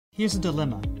Here's a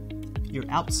dilemma. You're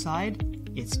outside,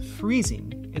 it's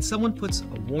freezing, and someone puts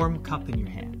a warm cup in your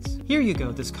hands. Here you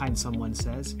go, this kind someone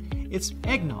says. It's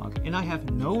eggnog, and I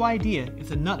have no idea if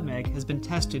the nutmeg has been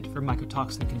tested for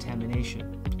mycotoxin contamination.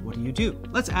 What do?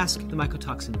 Let's ask the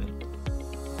mycotoxin man.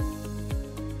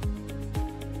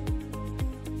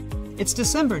 It's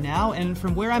December now, and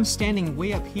from where I'm standing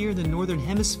way up here in the northern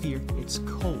hemisphere, it's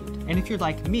cold. And if you're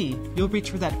like me, you'll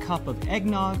reach for that cup of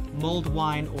eggnog, mulled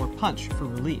wine, or punch for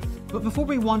relief. But before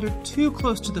we wander too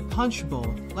close to the punch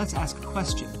bowl, let's ask a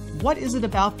question. What is it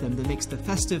about them that makes the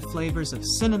festive flavors of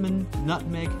cinnamon,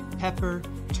 nutmeg, pepper,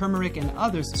 turmeric, and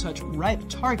others such ripe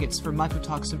targets for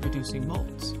mycotoxin-producing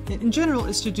molds? In general,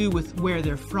 it's to do with where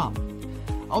they're from.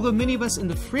 Although many of us in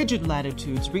the frigid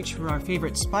latitudes reach for our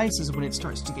favorite spices when it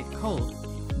starts to get cold,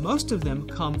 most of them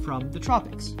come from the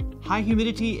tropics. High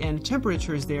humidity and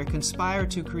temperatures there conspire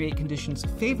to create conditions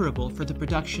favorable for the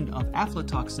production of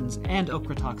aflatoxins and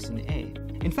ochratoxin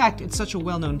A. In fact, it's such a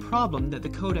well-known problem that the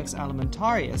Codex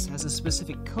Alimentarius has a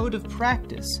specific code of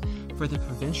practice for the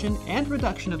prevention and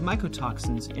reduction of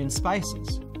mycotoxins in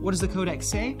spices. What does the Codex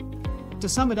say? To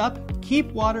sum it up,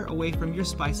 keep water away from your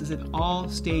spices at all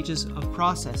stages of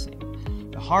processing: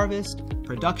 the harvest,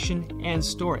 production, and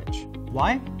storage.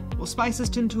 Why? Well, spices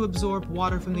tend to absorb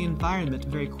water from the environment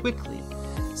very quickly.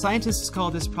 Scientists call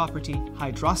this property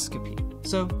hydroscopy.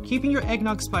 So keeping your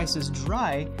eggnog spices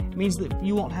dry means that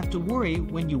you won't have to worry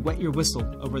when you wet your whistle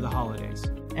over the holidays.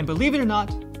 And believe it or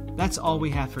not, that's all we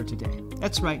have for today.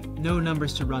 That's right, no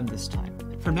numbers to run this time.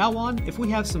 From now on, if we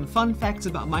have some fun facts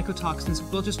about mycotoxins,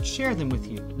 we'll just share them with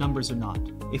you, numbers or not.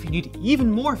 If you need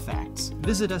even more facts,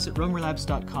 visit us at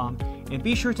romerlabs.com and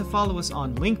be sure to follow us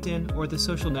on LinkedIn or the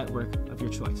social network of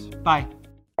your choice. Bye.